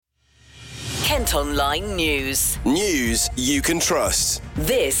Kent Online News. News you can trust.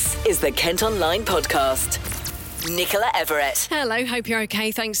 This is the Kent Online Podcast. Nicola Everett. Hello, hope you're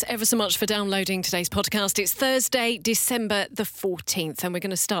okay. Thanks ever so much for downloading today's podcast. It's Thursday, December the 14th, and we're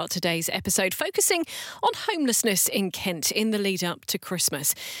going to start today's episode focusing on homelessness in Kent in the lead up to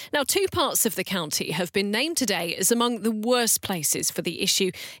Christmas. Now, two parts of the county have been named today as among the worst places for the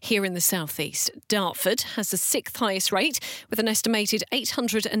issue here in the southeast. Dartford has the sixth highest rate, with an estimated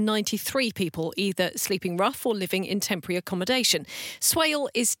 893 people either sleeping rough or living in temporary accommodation. Swale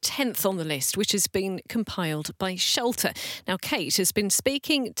is 10th on the list, which has been compiled by Shelter. Now, Kate has been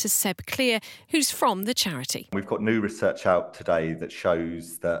speaking to Seb Clear, who's from the charity. We've got new research out today that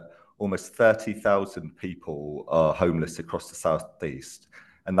shows that almost 30,000 people are homeless across the southeast,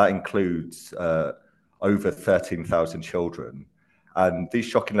 and that includes over 13,000 children. And these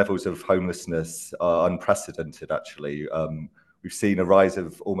shocking levels of homelessness are unprecedented, actually. We've seen a rise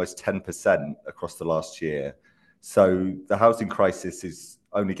of almost 10% across the last year. So the housing crisis is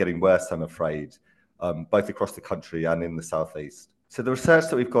only getting worse, I'm afraid, both across the country and in the southeast. So the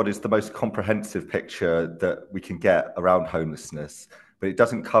research that we've got is the most comprehensive picture that we can get around homelessness, but it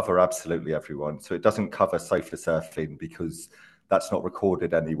doesn't cover absolutely everyone. So it doesn't cover sofa surfing because that's not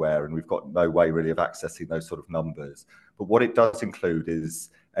recorded anywhere, and we've got no way really of accessing those sort of numbers. But what it does include is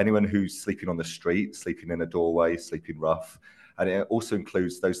anyone who's sleeping on the street, sleeping in a doorway, sleeping rough. And it also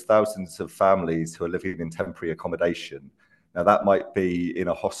includes those thousands of families who are living in temporary accommodation. Now, that might be in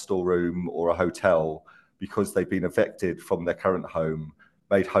a hostel room or a hotel because they've been evicted from their current home,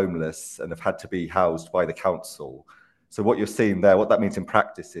 made homeless, and have had to be housed by the council. So what you're seeing there, what that means in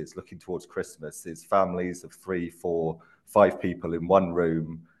practice is, looking towards Christmas, is families of 3, 4, 5 people in one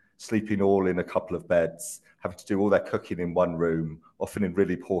room, sleeping all in a couple of beds, having to do all their cooking in one room, often in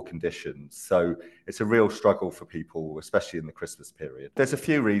really poor conditions. So it's a real struggle for people, especially in the Christmas period. There's a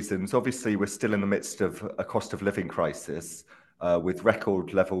few reasons. Obviously, we're still in the midst of a cost of living crisis with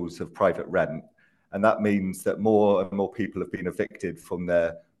record levels of private rent. And that means that more and more people have been evicted from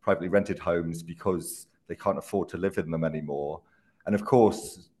their privately rented homes because they can't afford to live in them anymore. And of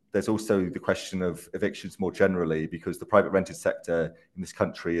course, there's also the question of evictions more generally, because the private rented sector in this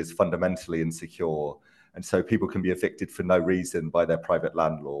country is fundamentally insecure. And so people can be evicted for no reason by their private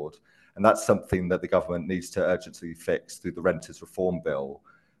landlord. And that's something that the government needs to urgently fix through the Renters Reform Bill.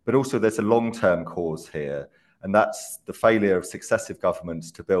 But also there's a long-term cause here, and that's the failure of successive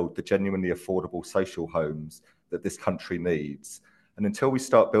governments to build the genuinely affordable social homes that this country needs. And until we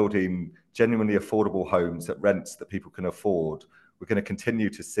start building genuinely affordable homes at rents that people can afford, we're going to continue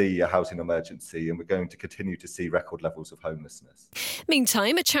to see a housing emergency, and we're going to continue to see record levels of homelessness.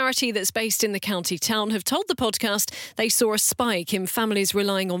 Meantime, a charity that's based in the county town have told the podcast they saw a spike in families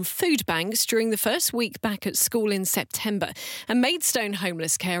relying on food banks during the first week back at school in September. And Maidstone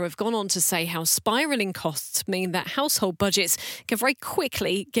Homeless Care have gone on to say how spiralling costs mean that household budgets can very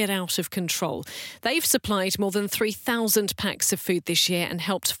quickly get out of control. They've supplied more than 3,000 packs of food this year and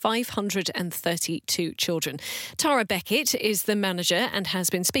helped 532 children. Tara Beckett is the manager and has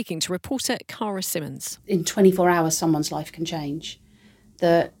been speaking to reporter Cara Simmons. In 24 hours, someone's life can change.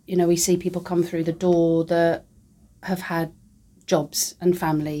 We see people come through the door that have had jobs and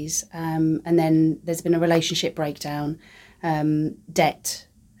families, and then there's been a relationship breakdown, debt,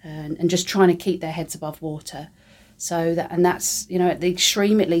 and just trying to keep their heads above water. That's at the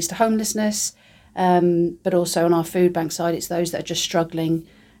extreme, at least, homelessness, but also on our food bank side, it's those that are just struggling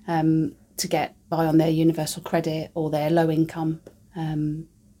to get by on their universal credit or their low income.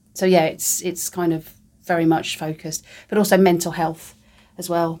 It's kind of very much focused, but also mental health as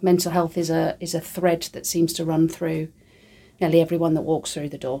well. Mental health is a thread that seems to run through nearly everyone that walks through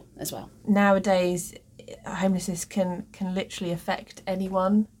the door as well. Nowadays, homelessness can literally affect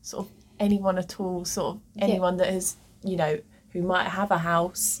anyone, sort of anyone at all, sort of anyone that has, who might have a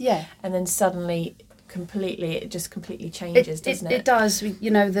house, and then suddenly it just completely changes, doesn't it? It does.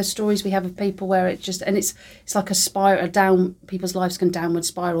 The stories we have of people where it's like a spiral down. People's lives can downward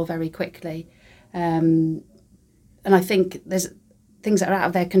spiral very quickly, and I think there's things that are out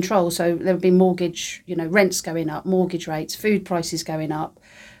of their control. So there would be mortgage, rents going up, mortgage rates, food prices going up,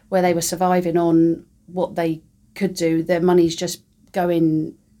 where they were surviving on what they could do. Their money's just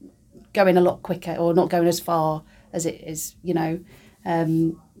going a lot quicker, or not going as far as it is. We all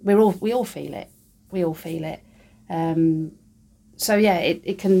feel it. We all feel it.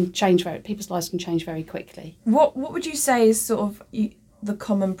 It can change. People's lives can change very quickly. What would you say is sort of the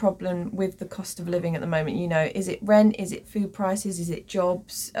common problem with the cost of living at the moment? Is it rent? Is it food prices? Is it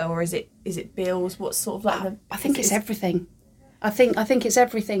jobs? Or is it bills? What's sort of like I think it's everything. I think it's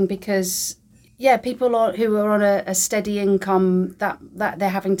everything because people who are on a steady income that they're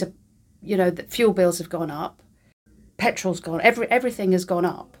having to the fuel bills have gone up, petrol's gone, everything has gone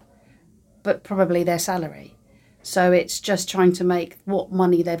up, but probably their salary. So it's just trying to make what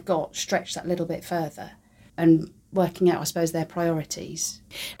money they've got stretch that little bit further and working out, I suppose, their priorities.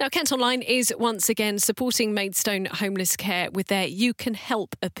 Now, Kent Online is once again supporting Maidstone Homeless Care with their You Can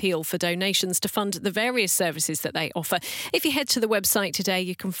Help appeal for donations to fund the various services that they offer. If you head to the website today,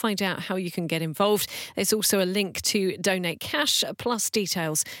 you can find out how you can get involved. There's also a link to donate cash, plus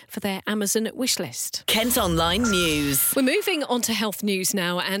details for their Amazon wish list. Kent Online News. We're moving on to health news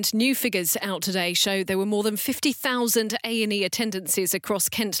now, and new figures out today show there were more than 50,000 A&E attendances across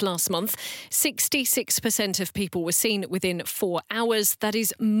Kent last month. 66% of people were seen within 4 hours. That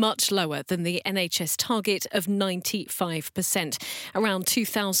is much lower than the NHS target of 95%. Around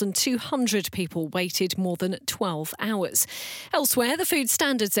 2,200 people waited more than 12 hours. Elsewhere, the Food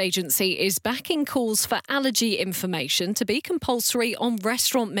Standards Agency is backing calls for allergy information to be compulsory on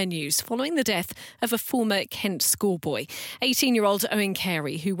restaurant menus following the death of a former Kent schoolboy. 18-year-old Owen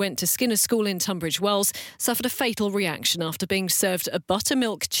Carey, who went to Skinner School in Tunbridge Wells, suffered a fatal reaction after being served a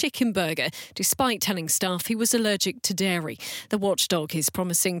buttermilk chicken burger, despite telling staff he was allergic to dairy. The watchdog is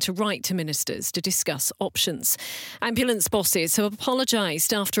promising to write to ministers to discuss options. Ambulance bosses have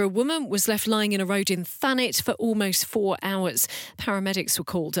apologised after a woman was left lying in a road in Thanet for almost 4 hours. Paramedics were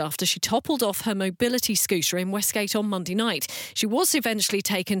called after she toppled off her mobility scooter in Westgate on Monday night. She was eventually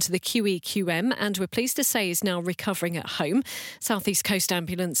taken to the QEQM and we're pleased to say is now recovering at home. South East Coast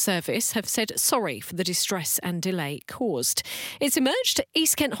Ambulance Service have said sorry for the distress and delay caused. It's emerged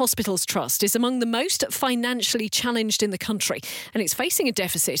East Kent Hospitals Trust is among the most financially challenged in the country, and it's facing a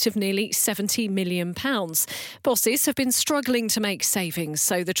deficit of nearly £70 million. Bosses have been struggling to make savings,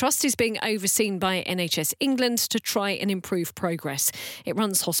 so the trust is being overseen by NHS England to try and improve progress. It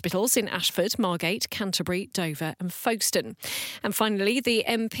runs hospitals in Ashford, Margate, Canterbury, Dover and Folkestone. And finally, the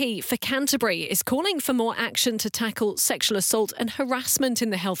MP for Canterbury is calling for more action to tackle sexual assault and harassment in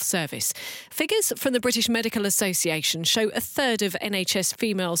the health service. Figures from the British Medical Association show a third of NHS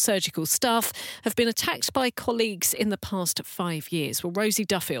female surgical staff have been attacked by colleagues in the past 5 years. Well, Rosie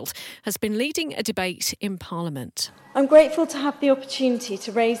Duffield has been leading a debate in Parliament. I'm grateful to have the opportunity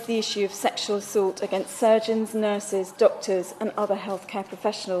to raise the issue of sexual assault against surgeons, nurses, doctors and other healthcare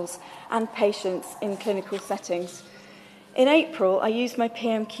professionals and patients in clinical settings. In April, I used my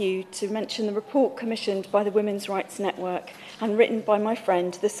PMQ to mention the report commissioned by the Women's Rights Network and written by my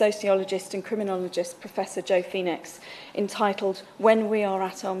friend, the sociologist and criminologist Professor Jo Phoenix, entitled When We Are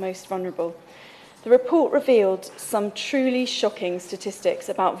at Our Most Vulnerable. The report revealed some truly shocking statistics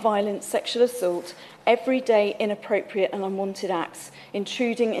about violent sexual assault, everyday inappropriate and unwanted acts,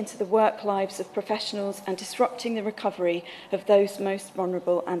 intruding into the work lives of professionals and disrupting the recovery of those most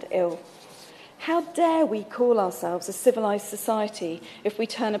vulnerable and ill. How dare we call ourselves a civilised society if we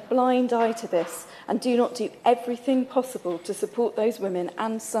turn a blind eye to this and do not do everything possible to support those women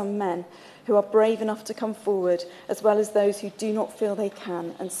and some men who are brave enough to come forward, as well as those who do not feel they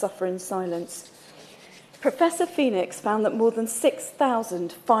can and suffer in silence. Professor Phoenix found that more than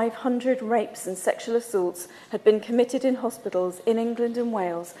 6,500 rapes and sexual assaults had been committed in hospitals in England and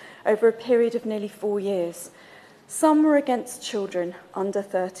Wales over a period of nearly 4 years. Some were against children under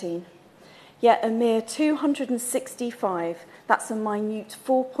 13. Yet a mere 265, that's a minute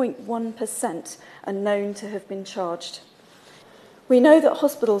 4.1%, are known to have been charged. We know that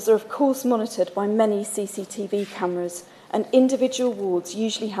hospitals are of course monitored by many CCTV cameras, and individual wards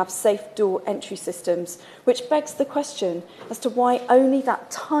usually have safe door entry systems, which begs the question as to why only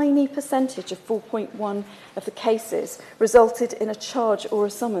that tiny percentage of 4.1 of the cases resulted in a charge or a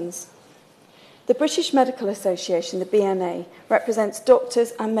summons. The British Medical Association, the BMA, represents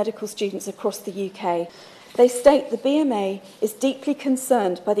doctors and medical students across the UK. They state the BMA is deeply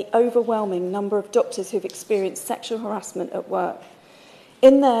concerned by the overwhelming number of doctors who've experienced sexual harassment at work.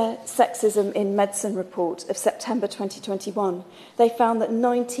 In their Sexism in Medicine report of September 2021, they found that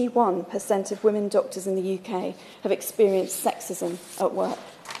 91% of women doctors in the UK have experienced sexism at work,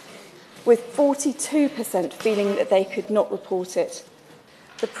 with 42% feeling that they could not report it.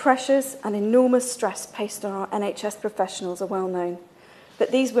 The pressures and enormous stress placed on our NHS professionals are well known, but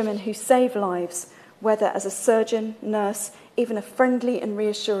these women who save lives, whether as a surgeon, nurse, even a friendly and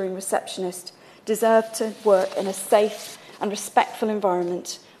reassuring receptionist, deserve to work in a safe and respectful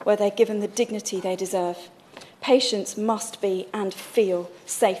environment where they're given the dignity they deserve. Patients must be and feel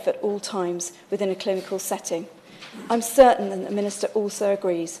safe at all times within a clinical setting. I'm certain that the Minister also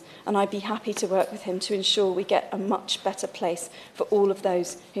agrees, and I'd be happy to work with him to ensure we get a much better place for all of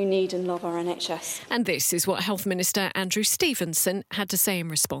those who need and love our NHS. And this is what Health Minister Andrew Stevenson had to say in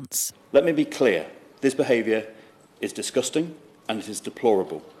response. Let me be clear. This behaviour is disgusting and it is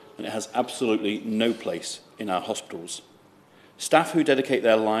deplorable, and it has absolutely no place in our hospitals. Staff who dedicate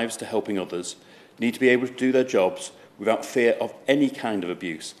their lives to helping others need to be able to do their jobs without fear of any kind of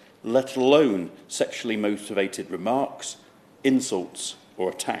abuse, let alone sexually motivated remarks, insults or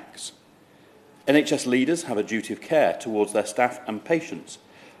attacks. NHS leaders have a duty of care towards their staff and patients.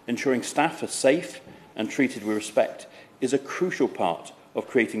 Ensuring staff are safe and treated with respect is a crucial part of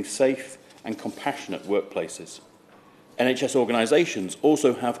creating safe and compassionate workplaces. NHS organisations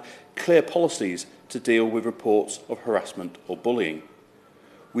also have clear policies to deal with reports of harassment or bullying.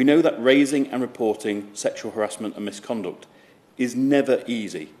 We know that raising and reporting sexual harassment and misconduct is never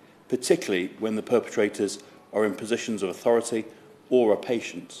easy, particularly when the perpetrators are in positions of authority or are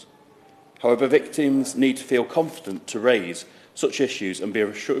patients. However, victims need to feel confident to raise such issues and be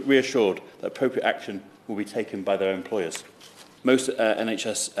reassured that appropriate action will be taken by their employers. Most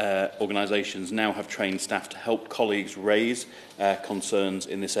NHS organisations now have trained staff to help colleagues raise concerns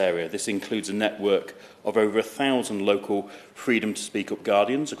in this area. This includes a network of over 1,000 local Freedom to Speak Up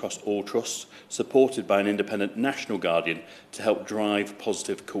Guardians across all trusts, supported by an independent national guardian to help drive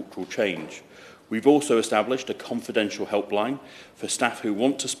positive cultural change. We've also established a confidential helpline for staff who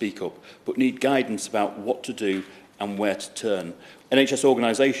want to speak up but need guidance about what to do and where to turn. NHS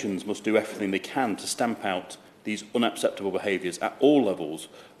organisations must do everything they can to stamp out these unacceptable behaviours at all levels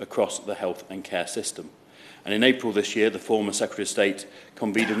across the health and care system. And in April this year, the former Secretary of State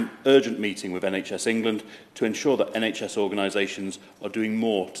convened an urgent meeting with NHS England to ensure that NHS organisations are doing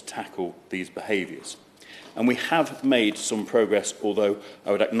more to tackle these behaviours. And we have made some progress, although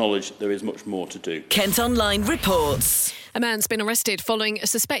I would acknowledge there is much more to do. Kent Online reports. A man's been arrested following a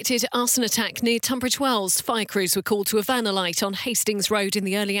suspected arson attack near Tunbridge Wells. Fire crews were called to a vanillite on Hastings Road in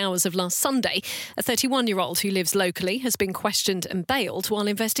the early hours of last Sunday. A 31-year-old who lives locally has been questioned and bailed while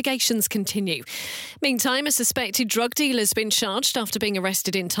investigations continue. Meantime, a suspected drug dealer has been charged after being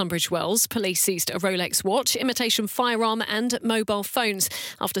arrested in Tunbridge Wells. Police seized a Rolex watch, imitation firearm and mobile phones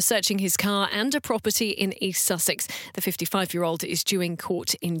after searching his car and a property in East Sussex. The 55-year-old is due in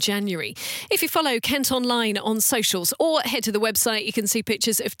court in January. If you follow Kent Online on socials or head to the website, you can see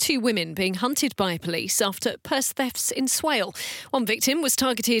pictures of two women being hunted by police after purse thefts in Swale. One victim was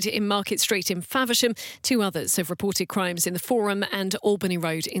targeted in Market Street in Faversham. Two others have reported crimes in the Forum and Albany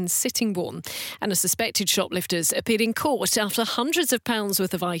Road in Sittingbourne. And a suspected shoplifters appeared in court after hundreds of pounds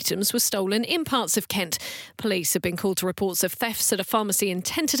worth of items were stolen in parts of Kent. Police have been called to reports of thefts at a pharmacy in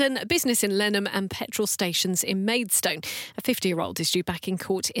Tenterden, a business in Lenham and petrol stations in Maidstone. A 50-year-old is due back in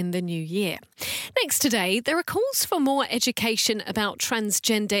court in the new year. Next today, there are calls for more education about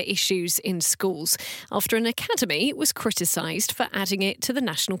transgender issues in schools after an academy was criticised for adding it to the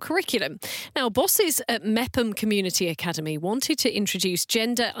national curriculum. Now, bosses at Mepham Community Academy wanted to introduce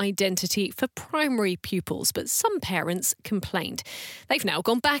gender identity for primary pupils, but some parents complained. They've now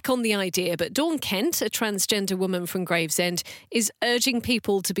gone back on the idea, but Dawn Kent, a transgender woman from Gravesend, is urging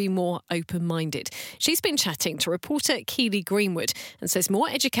people to be more open-minded. She's been chatting to reporter Keely Greenwood and says more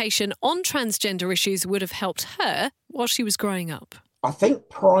education on transgender issues would have helped her while she was growing up. I think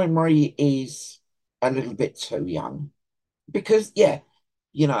primary is a little bit too young because,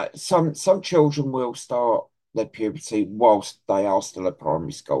 some children will start their puberty whilst they are still at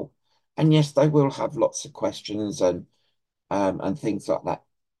primary school. And yes, they will have lots of questions and things like that.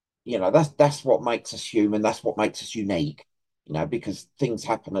 That's what makes us human. That's what makes us unique, because things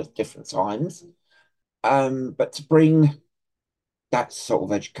happen at different times. But to bring that sort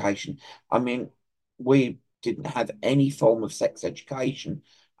of education, I mean, we didn't have any form of sex education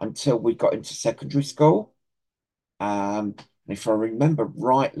until we got into secondary school. If I remember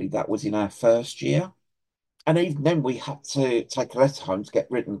rightly, that was in our first year. And even then, we had to take a letter home to get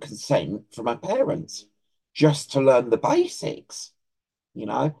written consent from our parents just to learn the basics.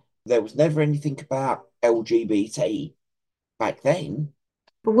 There was never anything about LGBT back then.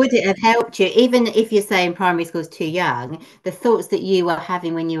 But would it have helped you, even if you're saying primary school's too young, the thoughts that you were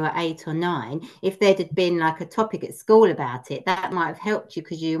having when you were 8 or 9, if there'd have been like a topic at school about it, that might have helped you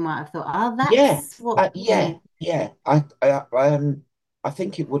because you might have thought, oh, that's what... I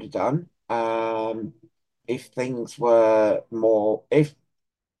think it would have done if things were more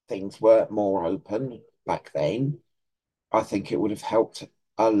open back then. I think it would have helped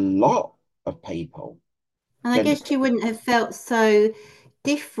a lot of people. And I guess you wouldn't have felt so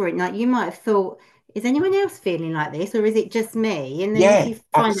different. Like you might have thought, is anyone else feeling like this, or is it just me? And then if you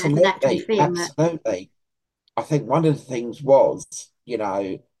find out it's an actual thing, absolutely. I think one of the things was,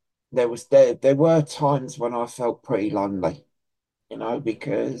 there were times when I felt pretty lonely,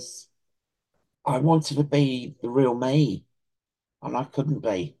 because I wanted to be the real me, and I couldn't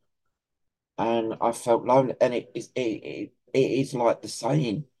be, and I felt lonely. And it is like the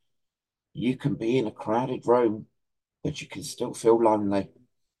saying, You can be in a crowded room, but you can still feel lonely.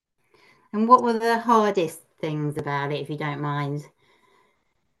 And what were the hardest things about it, if you don't mind?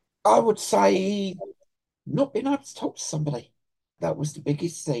 I would say not being able to talk to somebody. That was the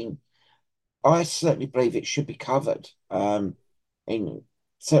biggest thing. I certainly believe it should be covered, in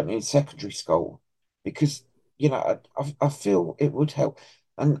certainly in secondary school, because I feel it would help,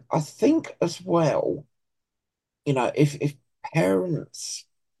 and I think as well, if parents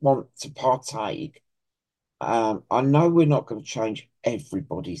want to partake, I know we're not going to change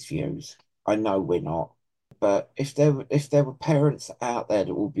everybody's views. I know we're not, but if there were parents out there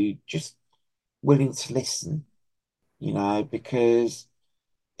that would be just willing to listen, because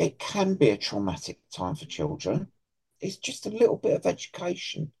it can be a traumatic time for children. It's just a little bit of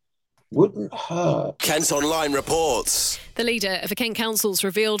education wouldn't hurt. Kent Online reports. The leader of the Kent Council's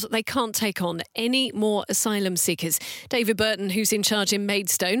revealed they can't take on any more asylum seekers. David Burton, who's in charge in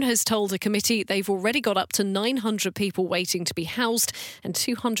Maidstone, has told a committee they've already got up to 900 people waiting to be housed and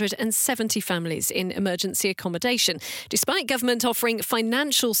 270 families in emergency accommodation. Despite government offering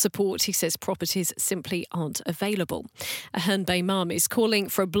financial support, he says properties simply aren't available. A Herne Bay mum is calling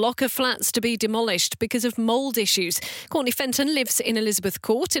for a block of flats to be demolished because of mould issues. Courtney Fenton lives in Elizabeth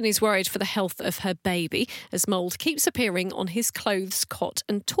Court and is worried for the health of her baby as mould keeps appearing on his clothes, cot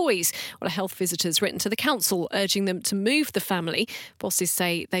and toys. Well, a health visitor's written to the council urging them to move the family. Bosses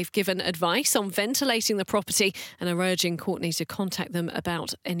say they've given advice on ventilating the property and are urging Courtney to contact them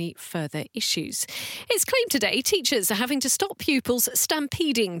about any further issues. It's claimed today teachers are having to stop pupils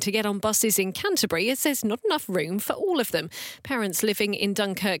stampeding to get on buses in Canterbury as there's not enough room for all of them. Parents living in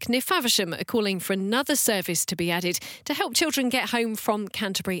Dunkirk near Faversham are calling for another service to be added to help children get home from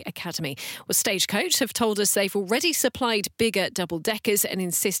Canterbury Academy. Well, Stagecoach have told us they've already supplied bigger double-deckers and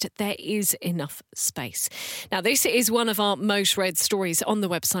insist there is enough space. Now, this is one of our most read stories on the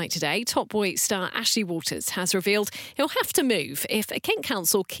website today. Top Boy star Ashley Walters has revealed he'll have to move if Kent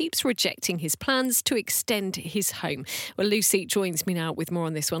Council keeps rejecting his plans to extend his home. Well, Lucy joins me now with more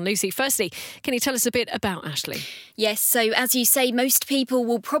on this one. Lucy, firstly, can you tell us a bit about Ashley? Yes, so as you say, most people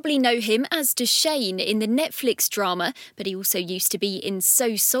will probably know him as Deshane in the Netflix drama, but he also used to be in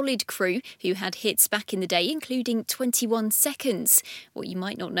So Solid Crew, who had hits back in the day, including 21 Seconds. What you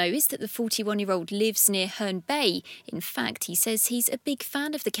might not know is that the 41-year-old lives near Herne Bay. In fact, he says he's a big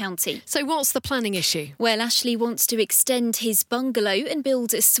fan of the county. So what's the planning issue? Well, Ashley wants to extend his bungalow and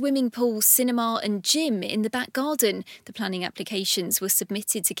build a swimming pool, cinema and gym in the back garden. The planning applications were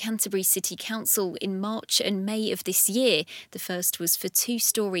submitted to Canterbury City Council in March and May of this year. The first was for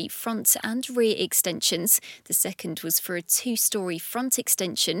 2-storey front and rear extensions. The second was for a 2-storey front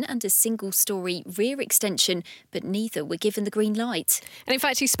extension and a single-storey rear extension, but neither were given the green light. And in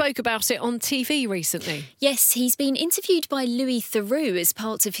fact, he spoke about it on TV recently. Yes, he's been interviewed by Louis Theroux as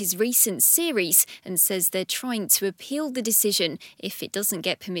part of his recent series and says they're trying to appeal the decision. If it doesn't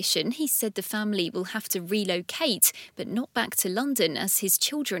get permission, he said the family will have to relocate, but not back to London as his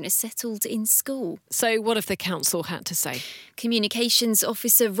children are settled in school. So what have the council had to say? Communications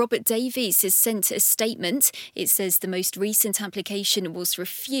Officer Robert Davies has sent a statement. It says the most recent application was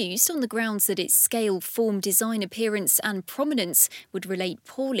refused on the grounds that its scale, form, design, appearance and prominence would relate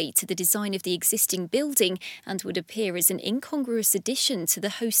poorly to the design of the existing building and would appear as an incongruous addition to the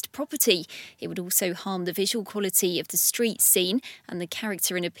host property. It would also harm the visual quality of the street scene and the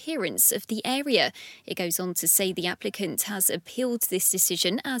character and appearance of the area. It goes on to say the applicant has appealed this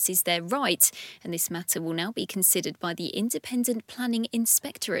decision, as is their right, and this matter will now be considered by the Independent Planning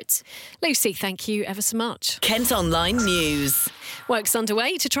Inspectorate. Lucy, thank you ever so much. Kent Online News. Work's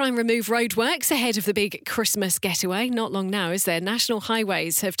underway to try and remove roadworks ahead of the big Christmas getaway. Not long now, is there? National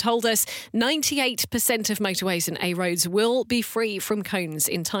Highways have told us 98% of motorways and A roads will be free from cones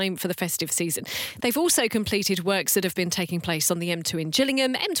in time for the festive season. They've also completed works that have been taking place on the M2 in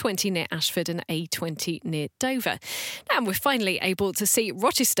Gillingham, M20 near Ashford and A20 near Dover. And we're finally able to see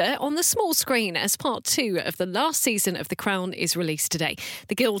Rochester on the small screen as part 2 of the last season of The Crown is released today.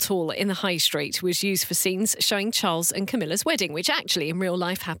 The Guildhall in the High Street was used for scenes showing Charles and Camilla's wedding, which actually in real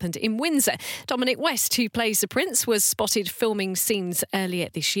life happened in Windsor. Dominic West, who plays the Prince, was spotted filming scenes earlier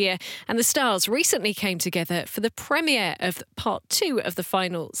this year, and the stars recently came together for the premiere of part 2 of the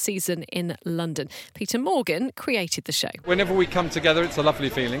final season in London. Peter Morgan created the show. Whenever we come together, it's a lovely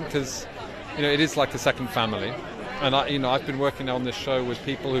feeling because, it is like a second family. And I've been working on this show with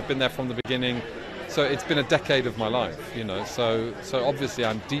people who've been there from the beginning. So it's been a decade of my life, so obviously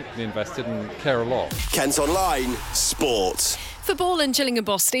I'm deeply invested and care a lot. Kent Online Sport. For Ball and Gillingham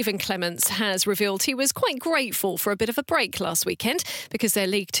boss Stephen Clements has revealed he was quite grateful for a bit of a break last weekend because their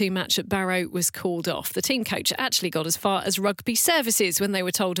League 2 match at Barrow was called off. The team coach actually got as far as rugby services when they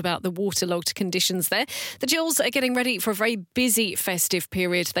were told about the waterlogged conditions there. The Gills are getting ready for a very busy festive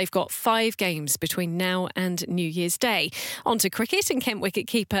period. They've got 5 games between now and New Year's Day. On to cricket, and Kent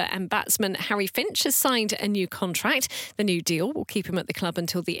wicket-keeper and batsman Harry Finch has signed a new contract. The new deal will keep him at the club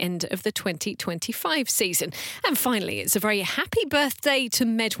until the end of the 2025 season. And finally, it's a very happy birthday to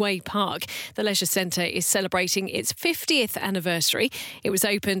Medway Park. The leisure centre is celebrating its 50th anniversary. It was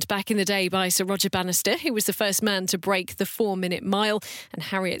opened back in the day by Sir Roger Bannister, who was the first man to break the 4-minute mile. And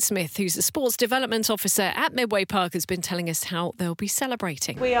Harriet Smith, who's the sports development officer at Medway Park, has been telling us how they'll be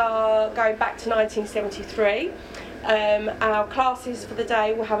celebrating. We are going back to 1973. Our classes for the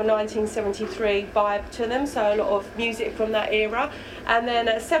day will have a 1973 vibe to them, so a lot of music from that era. And then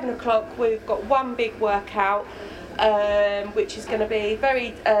at 7 o'clock we've got one big workout, which is going to be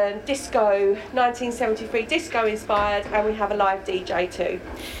very disco, 1973 disco inspired, and we have a live DJ too.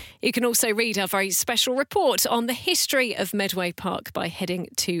 You can also read our very special report on the history of Medway Park by heading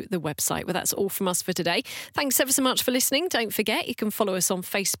to the website. Well, that's all from us for today. Thanks ever so much for listening. Don't forget, you can follow us on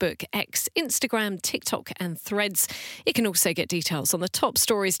Facebook, X, Instagram, TikTok and Threads. You can also get details on the top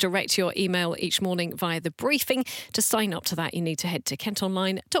stories direct to your email each morning via the briefing. To sign up to that, you need to head to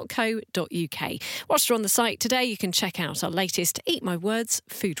kentonline.co.uk. Whilst you're on the site today, you can check out our latest Eat My Words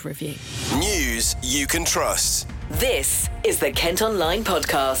food review. News you can trust. This is the Kent Online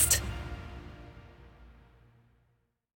Podcast.